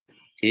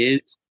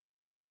Is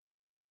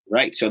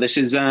right. So this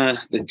is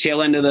the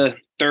tail end of the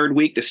third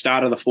week. The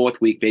start of the fourth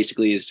week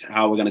basically is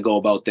how we're going to go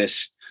about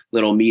this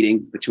little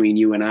meeting between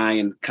you and I,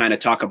 and kind of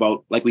talk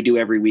about, like we do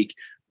every week,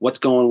 what's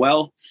going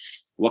well,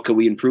 what could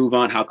we improve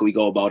on, how can we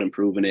go about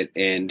improving it.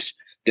 And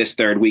this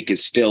third week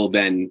has still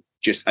been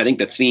just, I think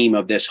the theme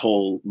of this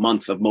whole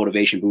month of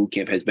Motivation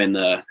Bootcamp has been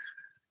the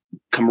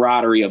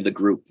camaraderie of the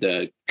group,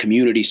 the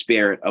community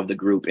spirit of the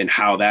group, and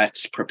how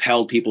that's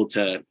propelled people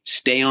to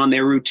stay on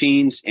their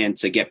routines and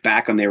to get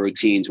back on their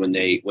routines when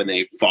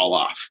they fall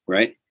off.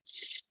 Right.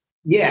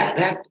 Yeah.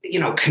 That,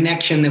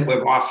 connection that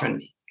we've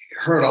often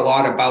heard a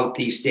lot about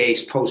these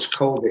days post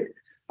COVID,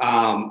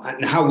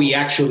 and how we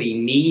actually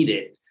need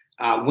it.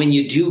 When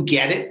you do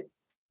get it,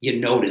 you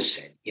notice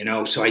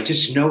it, so I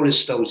just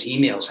noticed those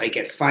emails. I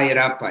get fired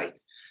up. I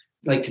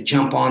like to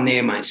jump on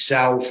there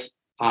myself.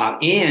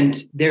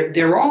 And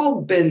they're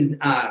all been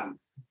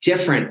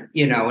different,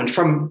 and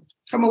from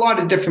a lot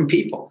of different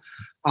people.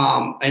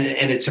 And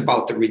it's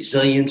about the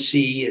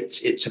resiliency.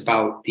 It's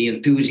about the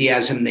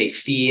enthusiasm they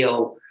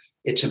feel.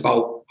 It's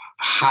about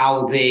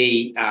how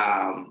they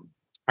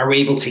are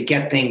able to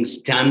get things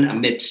done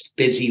amidst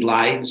busy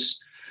lives.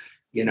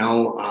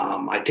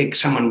 I think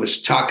someone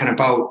was talking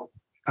about,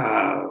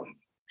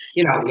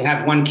 you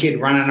have one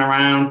kid running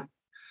around,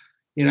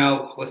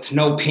 with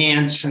no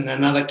pants, and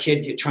another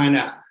kid you're trying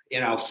to,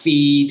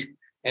 feed,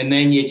 and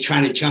then you're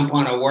trying to jump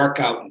on a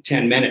workout in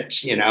 10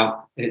 minutes,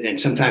 and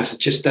sometimes it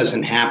just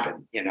doesn't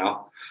happen,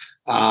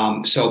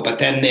 but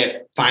then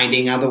they're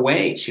finding other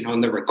ways,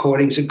 and the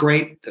recordings are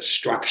great. The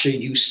structure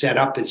you set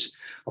up is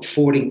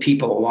affording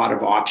people a lot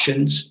of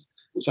options.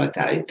 So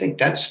I think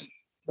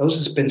those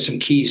has been some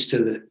keys to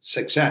the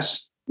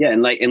success. Yeah.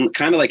 And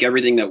kind of like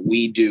everything that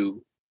we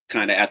do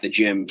kind of at the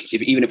gym,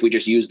 even if we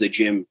just use the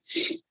gym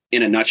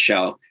in a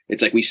nutshell,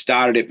 it's like we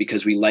started it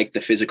because we like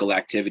the physical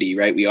activity,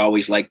 right? We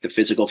always like the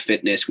physical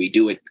fitness. We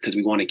do it because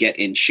we want to get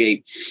in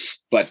shape.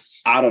 But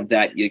out of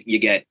that, you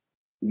get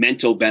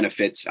mental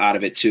benefits out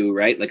of it too,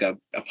 right? Like a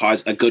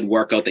good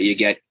workout that you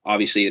get,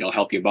 obviously it'll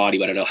help your body,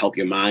 but it'll help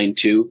your mind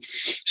too.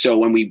 So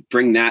when we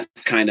bring that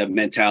kind of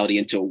mentality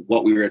into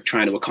what we were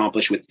trying to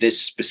accomplish with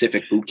this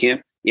specific boot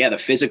camp, yeah, the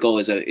physical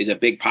is a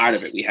big part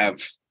of it. We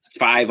have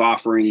 5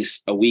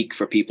 offerings a week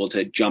for people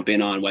to jump in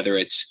on, whether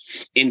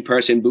it's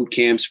in-person boot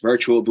camps,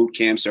 virtual boot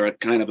camps, or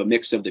kind of a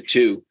mix of the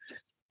two.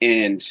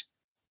 And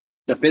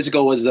the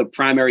physical was the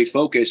primary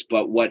focus,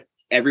 but what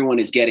everyone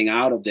is getting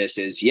out of this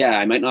is, yeah,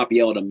 I might not be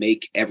able to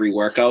make every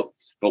workout,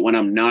 but when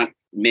I'm not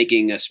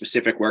making a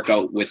specific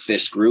workout with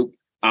this group,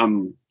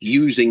 I'm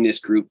using this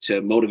group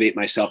to motivate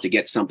myself to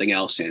get something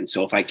else in.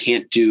 So if I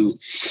can't do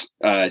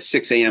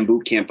 6 a.m.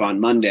 boot camp on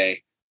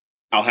Monday,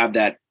 I'll have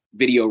that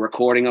video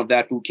recording of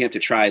that boot camp to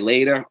try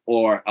later,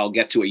 or I'll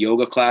get to a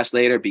yoga class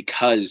later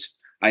because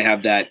I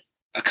have that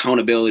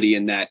accountability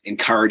and that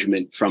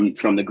encouragement from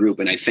the group.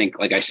 And I think,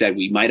 like I said,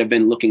 we might have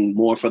been looking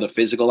more for the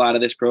physical out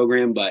of this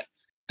program, but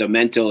the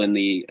mental and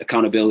the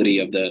accountability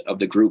of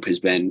the group has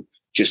been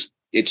just,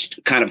 it's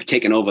kind of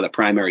taken over the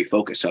primary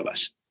focus of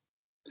us.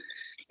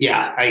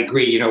 Yeah, I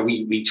agree.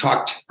 We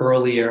talked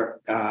earlier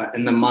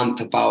in the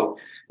month about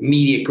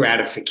immediate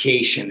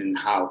gratification and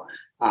how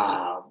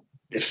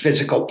the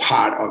physical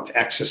part of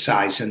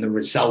exercise and the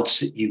results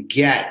that you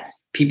get,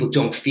 people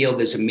don't feel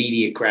there's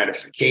immediate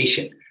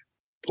gratification.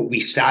 But we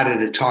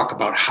started to talk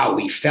about how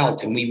we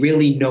felt, and we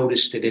really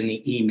noticed it in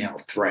the email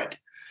thread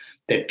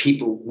that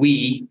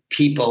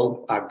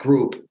our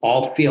group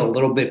all feel a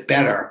little bit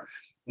better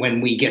when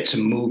we get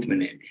some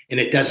movement in. And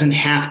it doesn't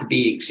have to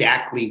be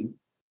exactly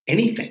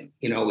anything.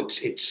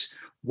 It's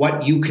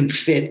what you can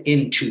fit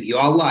into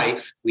your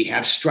life. We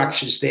have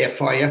structures there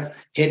for you.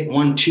 Hit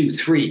 1, 2,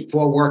 3,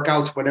 4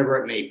 workouts, whatever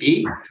it may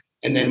be.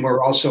 And then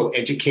we're also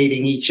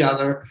educating each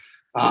other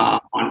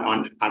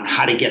on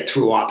how to get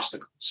through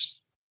obstacles.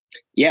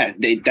 Yeah,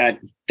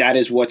 that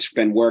is what's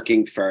been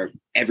working for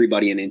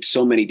everybody and in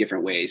so many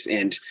different ways.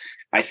 And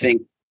I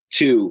think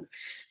too,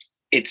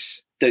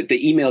 it's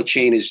the email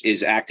chain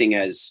is acting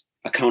as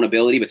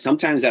accountability, but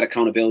sometimes that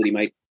accountability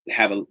might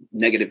have a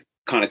negative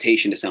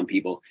connotation to some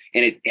people,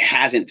 and it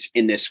hasn't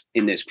in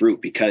this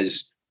group,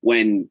 because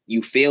when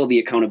you feel the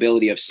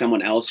accountability of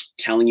someone else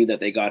telling you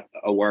that they got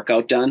a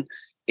workout done,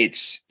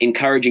 it's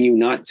encouraging you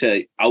not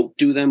to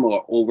outdo them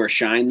or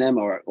overshine them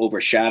or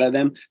overshadow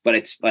them, but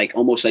it's like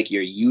almost like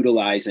you're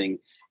utilizing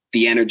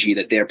the energy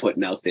that they're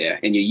putting out there,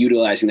 and you're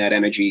utilizing that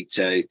energy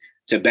to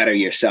better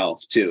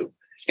yourself too.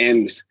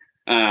 And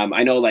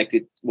I know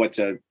what's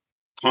a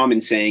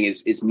common saying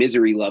is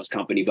misery loves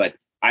company, but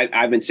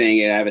I've been saying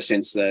it ever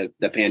since the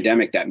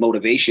pandemic, that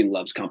motivation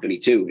loves company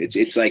too.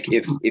 It's like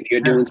if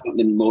you're doing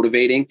something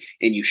motivating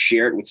and you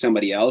share it with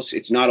somebody else,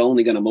 it's not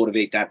only going to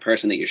motivate that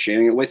person that you're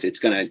sharing it with, it's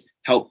going to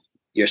help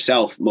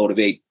yourself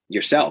motivate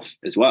yourself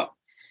as well.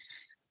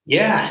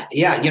 Yeah.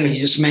 You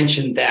just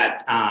mentioned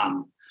that,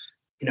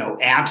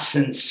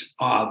 absence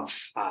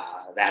of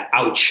that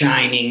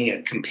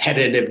outshining,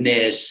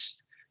 competitiveness.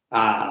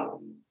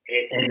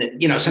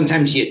 And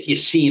sometimes you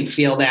see and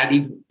feel that.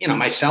 Even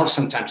myself,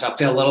 sometimes I'll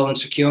feel a little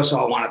insecure, so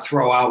I want to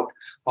throw out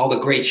all the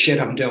great shit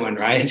I'm doing,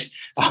 right?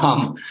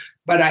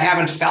 But I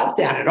haven't felt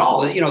that at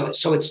all.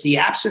 So it's the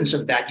absence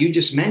of that. You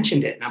just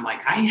mentioned it. And I'm like,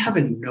 I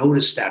haven't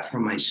noticed that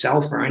from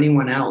myself or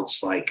anyone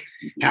else, like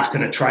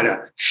having to try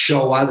to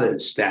show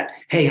others that,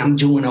 hey, I'm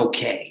doing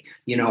okay.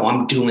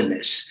 I'm doing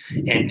this.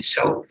 And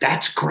so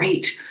that's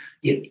great.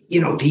 The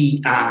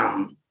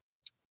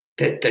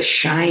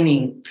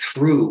shining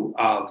through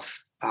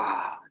of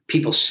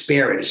people's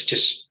spirit is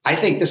just, I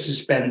think this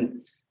has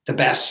been the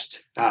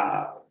best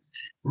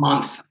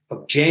month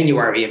of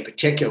January in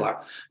particular,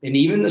 and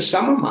even the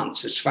summer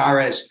months, as far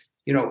as,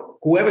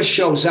 whoever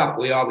shows up,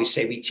 we always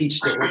say, we teach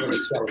the whoever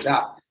shows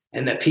up,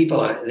 and the people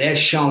they're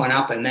showing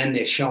up and then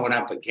they're showing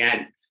up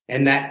again.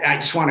 And that, I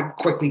just want to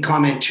quickly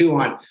comment too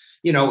on,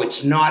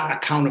 it's not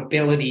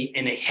accountability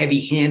in a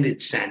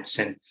heavy-handed sense.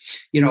 And,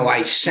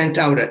 I sent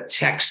out a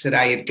text that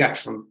I had got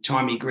from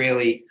Tommy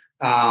Greeley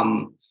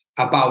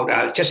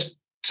about just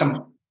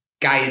some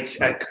guy,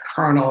 a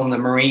colonel in the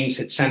Marines,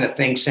 had sent a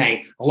thing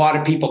saying a lot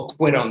of people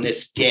quit on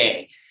this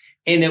day.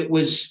 And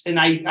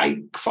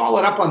I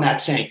followed up on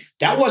that saying,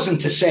 that wasn't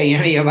to say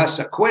any of us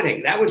are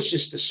quitting. That was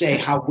just to say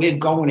how we're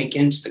going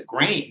against the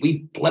grain.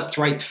 We blipped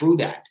right through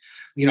that.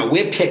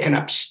 We're picking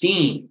up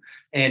steam.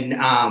 And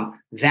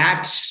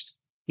that's,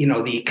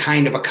 the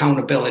kind of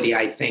accountability,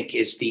 I think,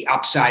 is the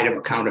upside of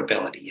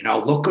accountability.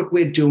 Look what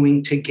we're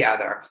doing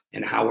together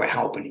and how we're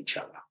helping each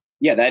other.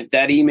 Yeah,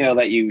 that email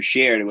that you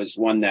shared was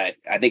one that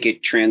I think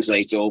it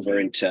translates over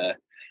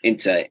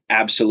into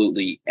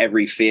absolutely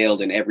every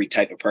field and every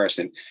type of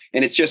person.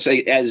 And it's just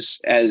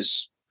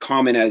as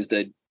common as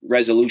the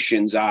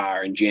resolutions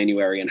are in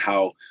January and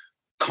how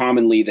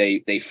commonly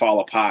they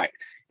fall apart.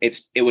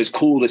 It was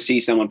cool to see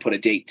someone put a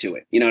date to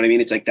it. You know what I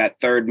mean? It's like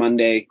that third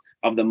Monday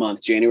of the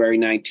month, January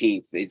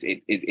 19th.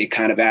 It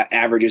kind of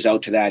averages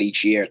out to that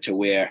each year, to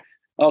where,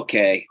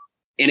 okay.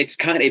 And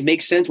it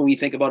makes sense when we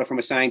think about it from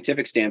a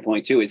scientific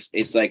standpoint too.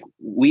 It's like,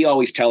 we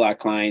always tell our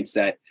clients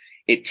that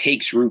it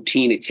takes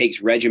routine, it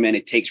takes regimen,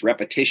 it takes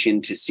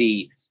repetition to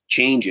see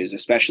changes,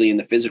 especially in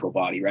the physical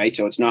body, right?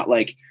 So it's not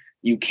like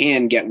you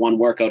can get one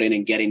workout in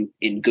and get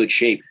in good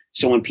shape.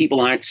 So when people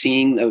aren't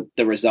seeing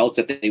the results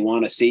that they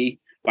want to see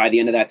by the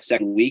end of that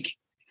second week,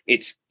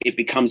 it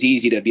becomes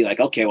easy to be like,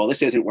 okay, well,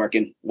 this isn't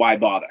working, why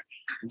bother?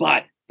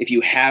 But if you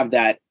have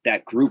that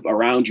group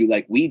around you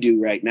like we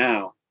do right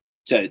now,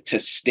 to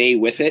stay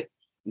with it,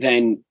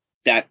 then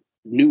that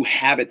new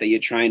habit that you're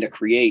trying to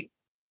create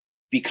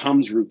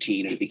becomes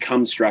routine and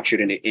becomes structured,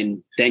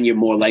 and then you're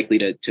more likely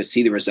to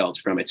see the results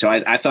from it. So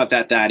I thought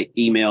that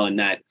email and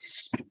that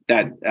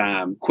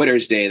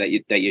Quitters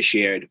Day that you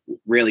shared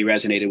really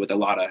resonated with a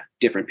lot of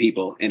different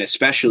people, and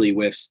especially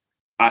with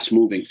us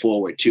moving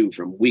forward too,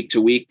 from week to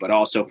week, but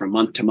also from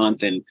month to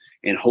month, and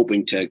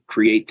hoping to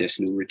create this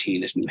new routine,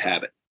 this new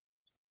habit.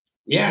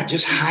 Yeah,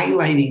 just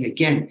highlighting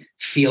again,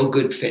 feel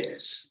good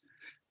fitness.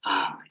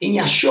 And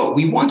yeah, sure,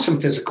 we want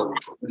some physical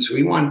improvements.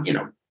 We want,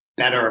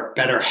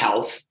 better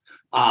health.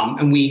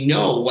 And we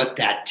know what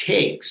that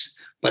takes.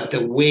 But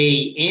the way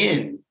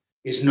in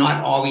is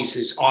not always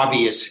as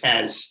obvious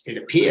as it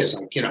appears.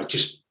 Like,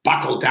 just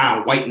buckle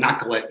down, white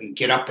knuckle it, and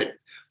get up at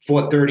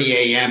 4:30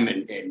 a.m.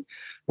 and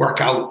work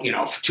out,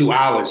 for 2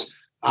 hours.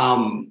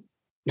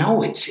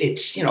 No,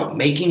 it's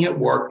making it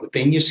work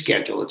within your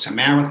schedule. It's a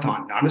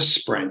marathon, not a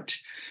sprint.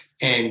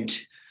 And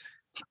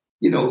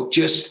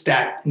just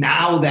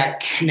that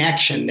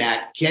connection,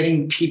 that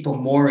getting people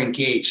more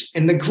engaged,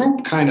 and the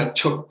group kind of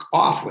took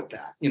off with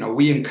that.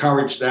 We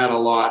encouraged that a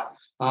lot.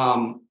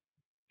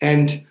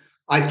 And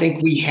I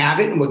think we have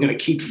it, and we're going to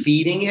keep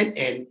feeding it.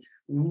 And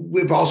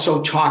we've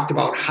also talked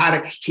about how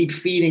to keep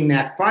feeding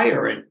that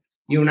fire. And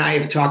you and I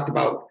have talked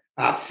about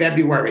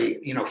February,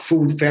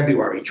 food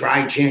February,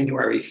 dry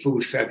January,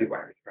 food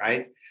February,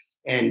 right?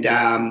 And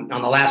on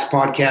the last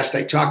podcast,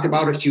 I talked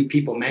about a few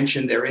people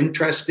mentioned they're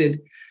interested.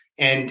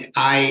 And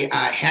I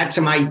had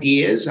some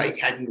ideas. I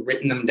hadn't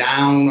written them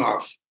down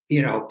or,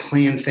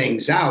 planned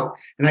things out.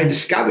 And I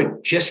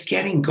discovered just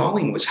getting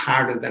going was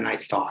harder than I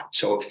thought.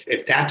 So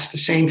if that's the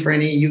same for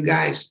any of you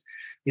guys,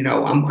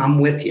 I'm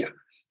with you.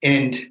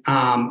 And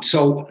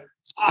so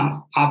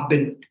I've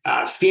been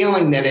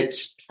feeling that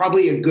it's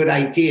probably a good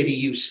idea to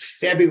use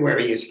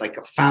February as like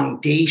a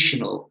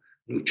foundational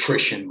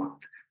nutrition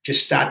month.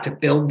 Just start to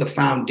build the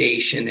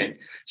foundation. And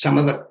some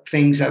of the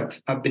things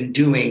I've been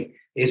doing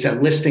is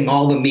listing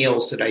all the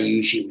meals that I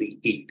usually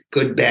eat,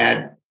 good,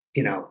 bad,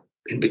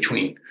 in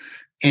between.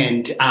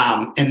 And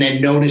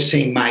then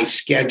noticing my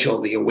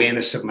schedule, the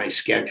awareness of my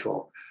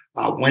schedule,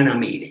 when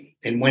I'm eating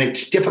and when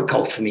it's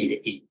difficult for me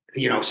to eat.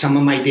 Some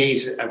of my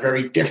days are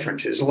very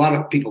different. There's a lot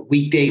of people,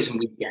 weekdays and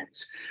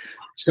weekends.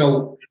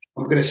 So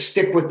I'm going to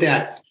stick with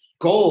that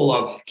goal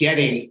of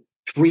getting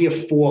 3 or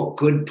 4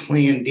 good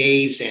planned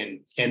days in.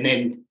 And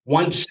then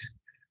once,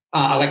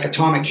 like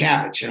Atomic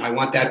Habits, I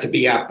want that to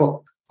be our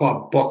book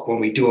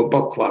when we do a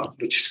book club,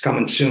 which is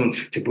coming soon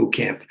to boot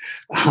camp.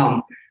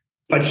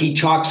 But he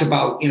talks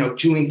about,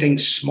 doing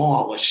things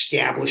small,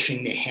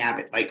 establishing the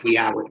habit like we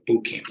are with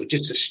boot camp, but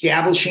just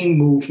establishing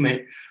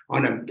movement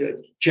on a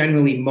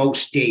generally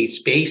most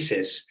days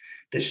basis.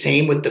 The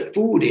same with the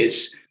food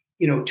is,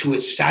 to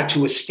start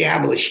to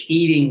establish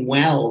eating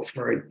well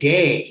for a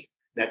day.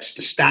 That's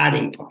the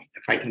starting point.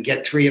 If I can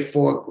get 3 or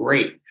 4,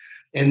 great.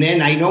 And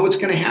then I know what's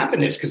going to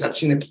happen is, because I've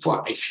seen it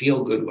before, I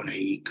feel good when I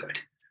eat good.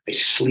 I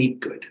sleep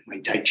good. My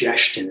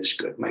digestion is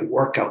good. My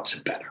workouts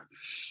are better.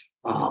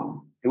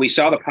 And we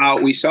saw the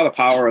power. We saw the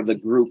power of the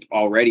group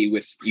already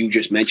with you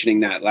just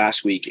mentioning that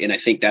last week. And I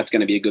think that's going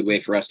to be a good way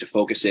for us to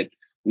focus it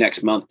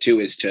next month too,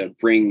 is to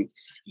bring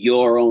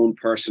your own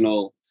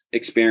personal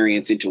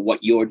experience into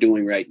what you're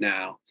doing right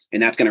now.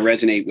 And that's going to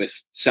resonate with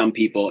some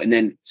people. And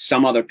then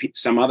some other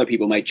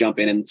people might jump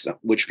in, and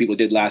which people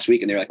did last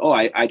week. And they're like, oh,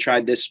 I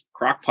tried this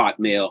crock pot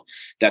meal.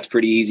 That's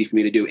pretty easy for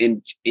me to do.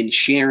 In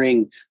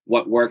sharing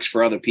what works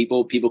for other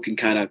people, people can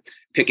kind of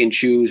pick and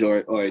choose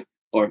or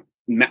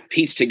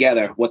piece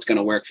together what's going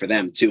to work for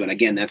them too. And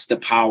again, that's the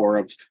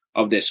power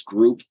of this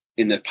group,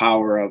 and the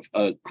power of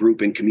a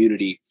group and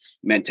community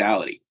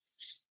mentality.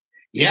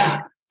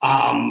 Yeah.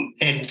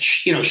 And,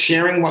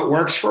 sharing what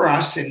works for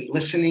us and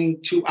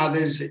listening to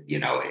others,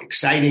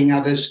 exciting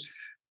others.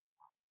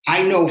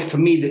 I know for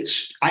me that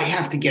I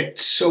have to get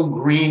so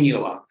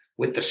granular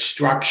with the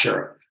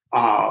structure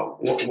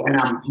when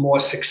I'm more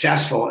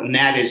successful. And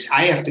that is,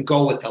 I have to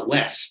go with a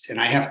list,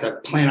 and I have to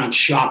plan on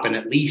shopping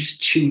at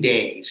least 2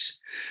 days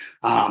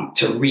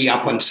to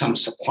re-up on some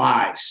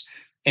supplies,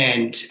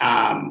 and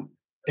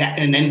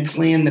then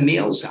plan the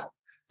meals out.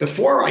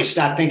 Before I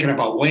start thinking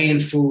about weighing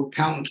food,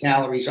 counting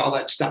calories, all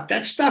that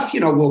stuff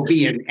will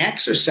be an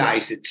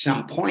exercise at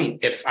some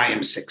point if I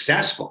am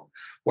successful,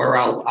 where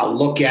I'll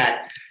look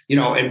at,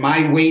 at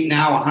my weight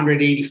now,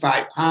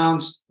 185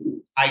 pounds,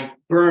 I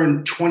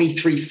burn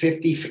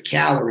 2350 for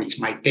calories,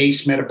 my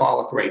base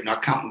metabolic rate,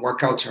 not counting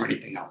workouts or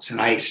anything else.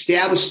 And I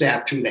established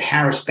that through the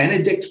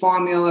Harris-Benedict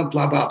formula,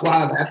 blah, blah,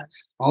 blah,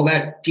 all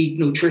that deep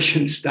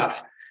nutrition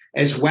stuff,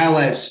 as well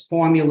as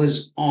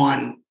formulas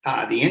on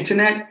the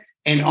internet,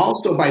 and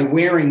also by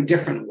wearing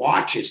different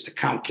watches to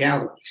count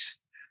calories.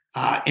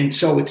 And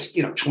so it's,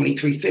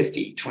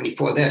 2350,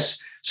 24 this.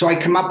 So I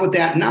come up with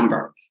that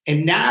number.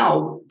 And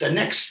now the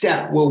next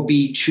step will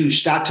be to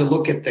start to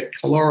look at the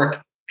caloric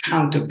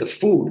count of the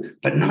food,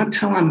 but not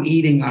until I'm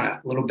eating on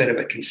a little bit of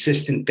a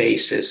consistent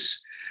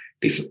basis.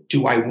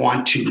 Do I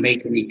want to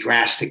make any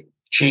drastic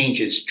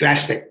changes?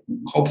 Drastic,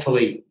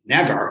 hopefully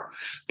never,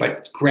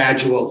 but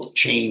gradual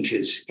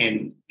changes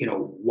in,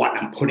 what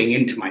I'm putting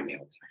into my meal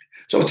plan.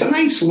 So it's a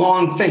nice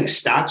long thing.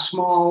 Start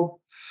small,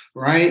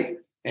 right?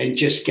 And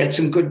just get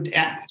some good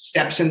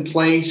steps in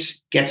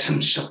place, get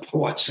some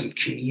support, some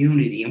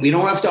community. And we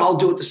don't have to all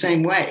do it the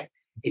same way.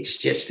 It's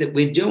just that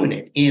we're doing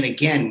it. And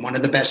again, one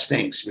of the best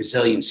things,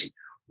 resiliency.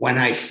 When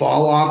I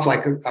fall off,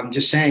 like I'm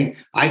just saying,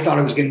 I thought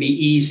it was going to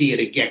be easier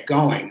to get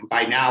going.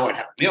 By now, I'd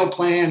have a meal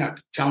plan. I'm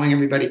telling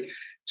everybody, it's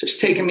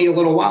just taking me a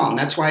little while. And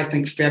that's why I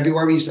think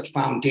February is the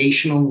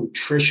foundational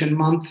nutrition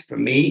month for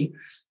me.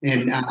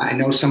 And I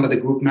know some of the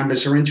group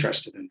members are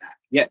interested in that.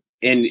 Yeah.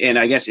 And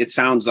I guess it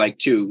sounds like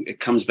too, it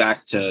comes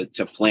back to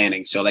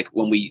planning. So like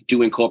when we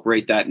do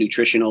incorporate that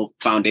nutritional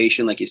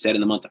foundation, like you said,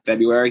 in the month of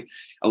February,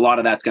 a lot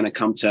of that's going to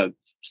come to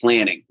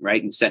planning,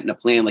 right? And setting a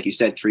plan, like you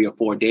said, 3 or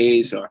 4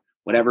 days or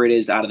whatever it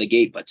is out of the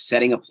gate. But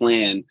setting a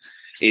plan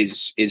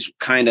is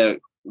kind of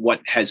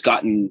what has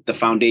gotten the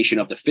foundation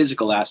of the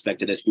physical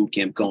aspect of this boot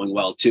camp going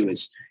well too.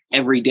 Is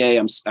every day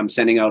I'm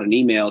sending out an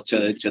email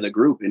to the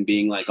group and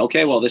being like,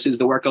 okay, well, this is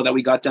the workout that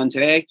we got done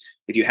today.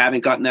 If you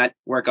haven't gotten that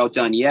workout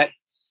done yet,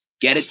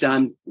 get it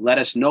done. Let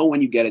us know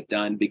when you get it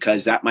done,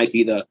 because that might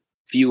be the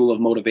fuel of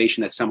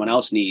motivation that someone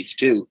else needs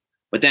too.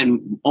 But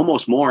then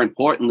almost more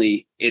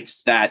importantly,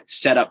 it's that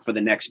setup for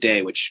the next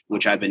day, which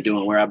I've been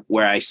doing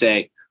where I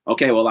say,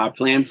 okay, well, our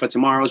plan for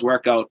tomorrow's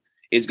workout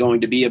is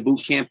going to be a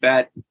boot camp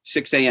at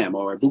 6 a.m.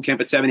 or a boot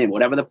camp at 7 a.m.,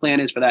 whatever the plan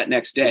is for that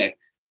next day.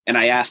 And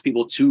I ask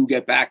people to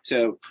get back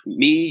to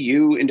me,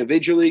 you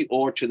individually,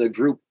 or to the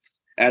group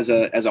as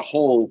a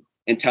whole,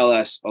 and tell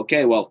us,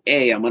 okay, well,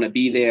 A, I'm going to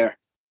be there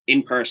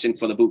in person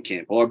for the boot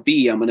camp, or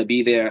B, I'm going to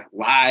be there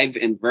live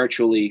and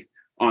virtually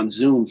on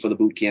Zoom for the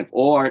boot camp,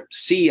 or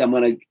C, I'm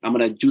going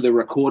to do the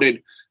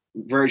recorded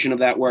version of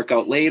that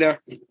workout later,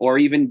 or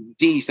even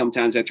D,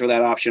 sometimes I throw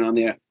that option on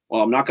there.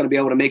 Well, I'm not going to be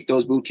able to make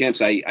those boot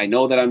camps. I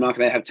know that I'm not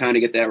going to have time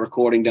to get that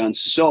recording done,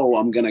 so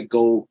I'm going to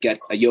go get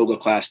a yoga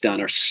class done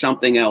or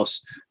something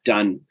else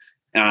done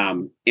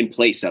in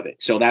place of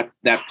it. So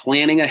that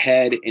planning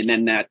ahead and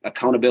then that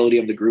accountability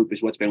of the group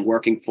is what's been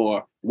working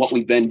for what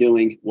we've been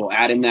doing. We'll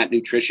add in that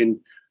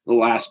nutrition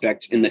little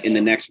aspect in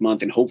the next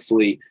month, and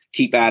hopefully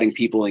keep adding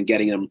people and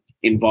getting them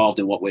involved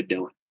in what we're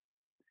doing.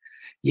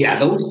 Yeah,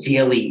 those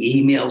daily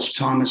emails,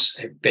 Thomas,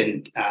 have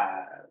been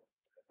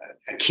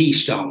a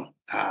keystone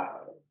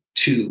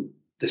to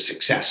the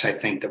success, I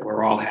think, that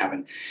we're all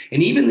having.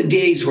 And even the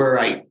days where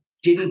I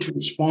didn't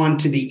respond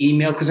to the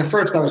email, because at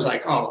first I was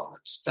like, oh,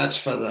 that's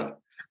for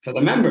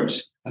the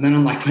members. And then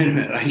I'm like, wait a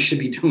minute, I should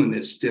be doing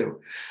this too.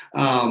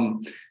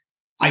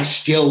 I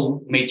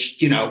still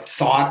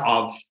thought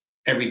of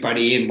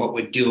everybody and what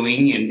we're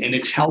doing. And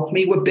it's helped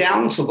me with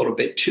balance a little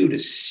bit too, to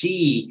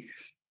see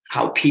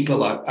how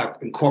people are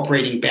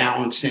incorporating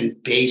balance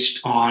and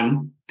based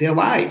on their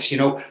lives,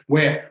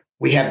 where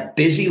we have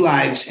busy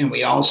lives, and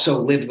we also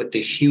live with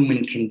the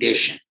human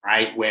condition,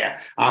 right? Where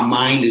our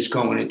mind is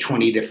going in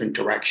 20 different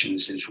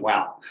directions as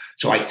well.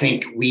 So I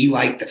think we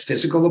like the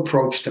physical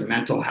approach to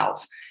mental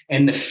health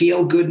and the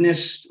feel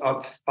goodness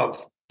of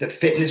the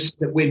fitness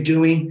that we're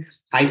doing.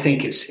 I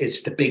think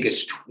it's the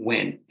biggest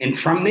win. And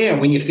from there,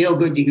 when you feel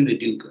good, you're going to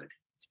do good.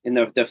 And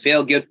the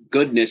feel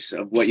goodness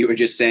of what you were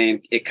just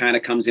saying, it kind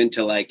of comes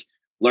into like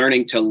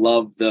learning to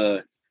love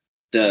the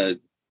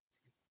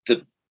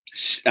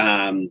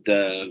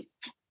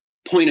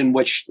point in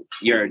which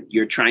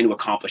you're trying to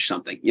accomplish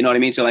something. You know what I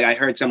mean? So like I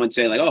heard someone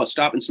say like, oh,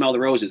 stop and smell the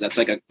roses. That's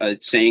like a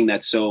saying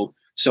that's so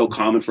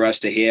common for us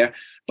to hear.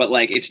 But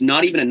like, it's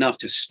not even enough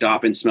to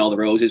stop and smell the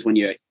roses when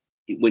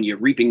you're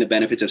reaping the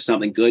benefits of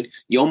something good.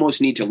 You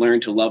almost need to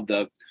learn to love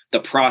the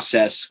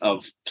process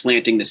of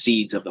planting the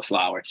seeds of the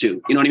flower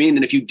too. You know what I mean?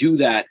 And if you do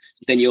that,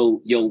 then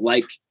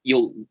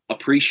you'll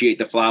appreciate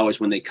the flowers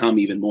when they come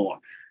even more.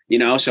 You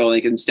know, so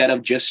like instead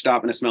of just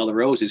stopping to smell the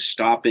roses,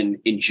 stop and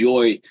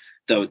enjoy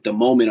the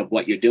moment of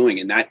what you're doing.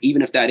 And that,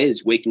 even if that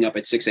is waking up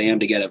at 6 a.m.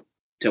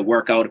 to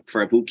work out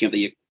for a boot camp that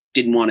you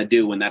didn't want to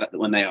do when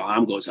the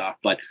alarm goes off,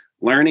 but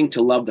learning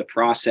to love the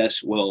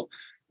process will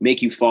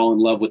make you fall in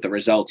love with the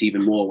results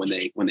even more when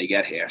they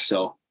get here.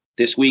 So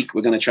this week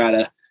we're going to try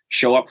to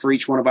show up for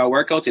each one of our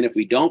workouts. And if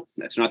we don't,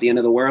 that's not the end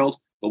of the world,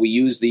 but we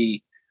use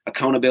the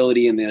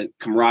accountability and the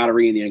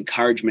camaraderie and the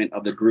encouragement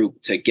of the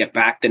group to get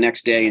back the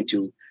next day and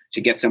to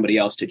get somebody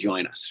else to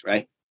join us.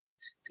 Right.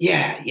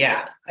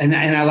 Yeah. And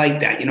I like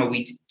that. You know,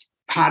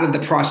 part of the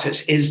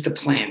process is the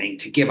planning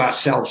to give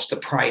ourselves the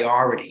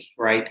priority,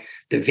 right?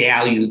 The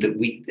value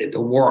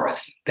the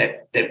worth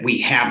that we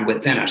have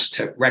within us,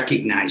 to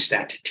recognize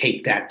that, to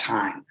take that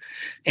time.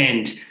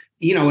 And,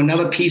 you know,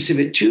 another piece of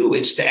it too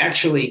is to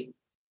actually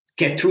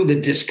get through the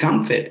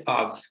discomfort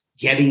of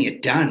getting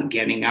it done,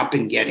 getting up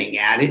and getting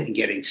at it and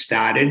getting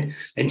started.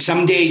 And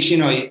some days, you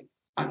know,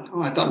 I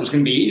thought it was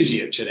going to be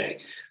easier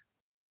today.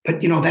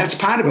 But, you know, that's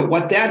part of it.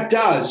 What that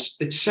does,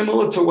 it's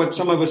similar to what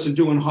some of us are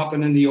doing,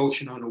 hopping in the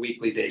ocean on a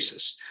weekly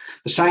basis.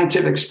 The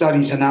scientific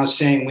studies are now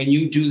saying when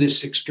you do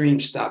this extreme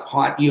stuff,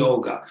 hot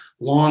yoga,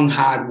 long,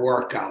 hard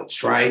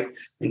workouts, right?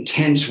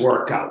 Intense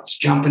workouts,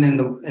 jumping in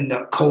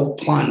the cold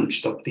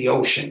plunge, the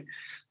ocean,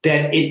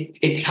 that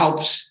it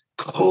helps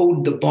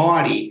code the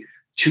body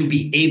to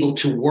be able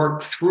to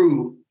work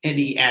through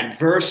any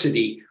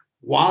adversity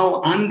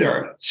while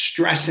under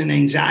stress and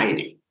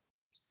anxiety.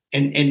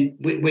 And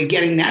we're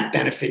getting that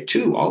benefit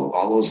too.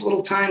 All those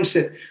little times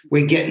that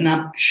we're getting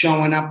up,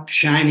 showing up,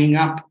 shining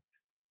up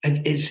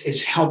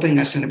is helping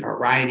us in a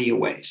variety of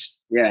ways.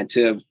 Yeah, and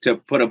to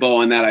put a bow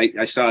on that,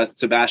 I saw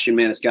Sebastian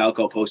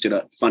Maniscalco posted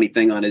a funny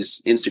thing on his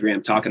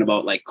Instagram talking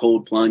about like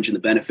cold plunge and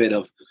the benefit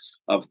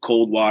of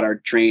cold water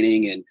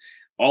training, and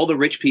all the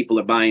rich people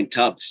are buying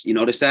tubs. You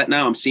notice that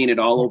now? I'm seeing it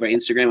all over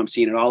Instagram. I'm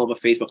seeing it all over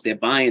Facebook. They're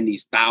buying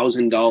these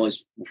 $1,000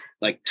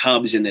 like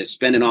tubs, and they're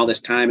spending all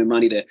this time and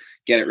money to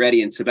get it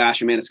ready. And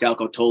Sebastian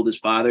Maniscalco told his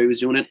father he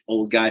was doing it,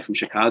 old guy from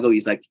Chicago.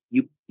 He's like,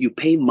 you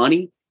pay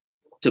money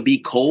to be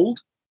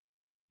cold?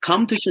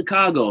 Come to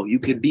Chicago. You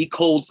could be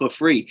cold for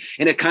free.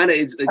 And it kind of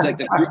it's like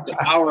the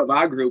power of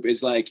our group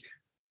is like,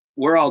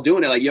 we're all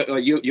doing it. Like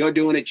you're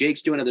doing it.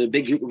 Jake's doing it. There's a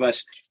big group of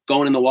us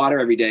going in the water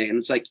every day. And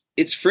it's like,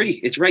 it's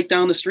free. It's right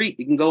down the street.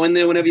 You can go in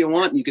there whenever you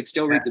want, and you could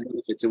still reap the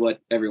benefits of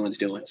what everyone's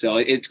doing. So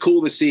it's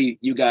cool to see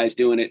you guys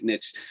doing it. And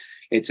it's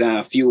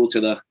fuel to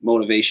the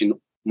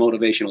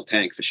motivational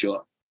tank for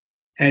sure.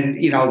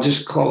 And, you know, I'll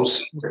just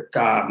close with,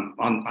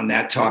 on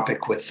that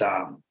topic with,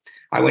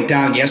 I went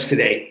down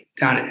yesterday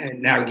down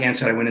in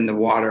Narragansett. I went in the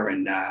water,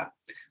 and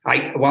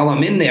while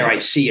I'm in there, I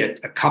see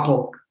a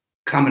couple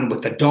coming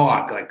with a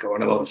dog, like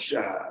one of those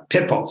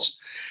pit bulls.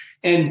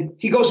 And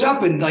he goes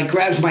up and like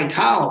grabs my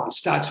towel and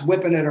starts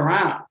whipping it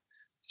around.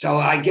 So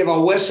I give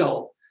a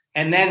whistle,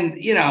 and then,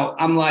 you know,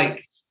 I'm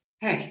like,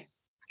 hey,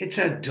 it's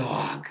a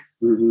dog.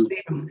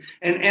 Mm-hmm.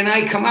 And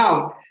I come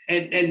out,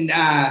 and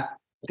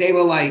they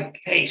were like,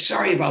 hey,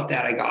 sorry about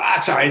that. I go,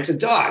 it's all right. It's a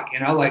dog, you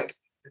know, like,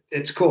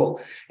 it's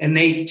cool. And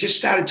they just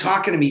started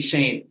talking to me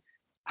saying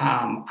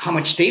how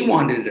much they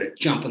wanted to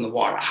jump in the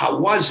water. How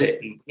was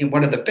it? And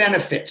what are the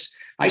benefits?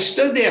 I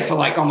stood there for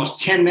like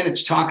almost 10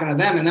 minutes talking to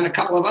them, and then a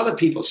couple of other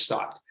people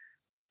stopped.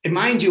 And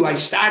mind you, I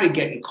started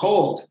getting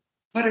cold,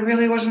 but it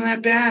really wasn't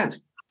that bad.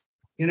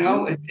 You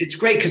know, it's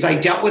great because I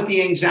dealt with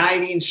the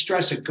anxiety and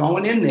stress of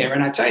going in there.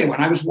 And I tell you, when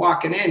I was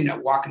walking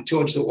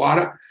towards the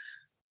water,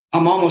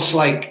 I'm almost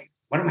like,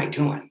 what am I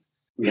doing?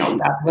 You know,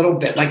 that little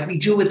bit, like we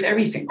do with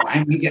everything. Why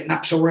am I getting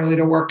up so early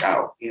to work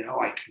out? You know,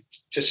 I could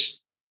just,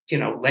 you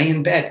know, lay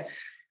in bed,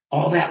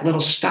 all that little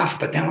stuff.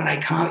 But then when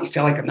I come out, you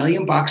feel like $1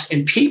 million,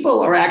 and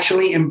people are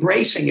actually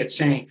embracing it,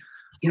 saying,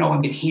 you know,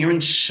 I've been hearing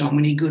so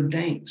many good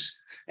things.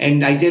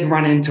 And I did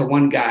run into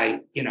one guy,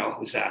 you know,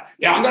 who's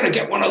I'm going to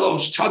get one of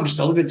those tubs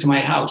delivered to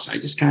my house. I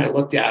just kind of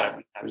looked at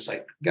him. I was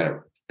like, got a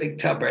big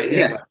tub right here.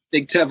 Yeah,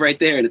 big tub right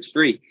there, and it's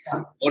free.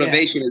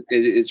 Motivation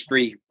is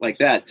free like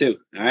that too.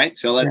 All right.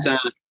 So let's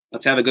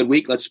have a good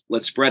week. Let's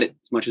spread it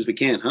as much as we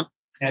can, huh?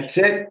 That's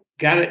it.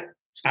 Got it.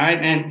 All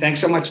right, man. Thanks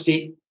so much,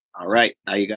 Steve. All right. Now you got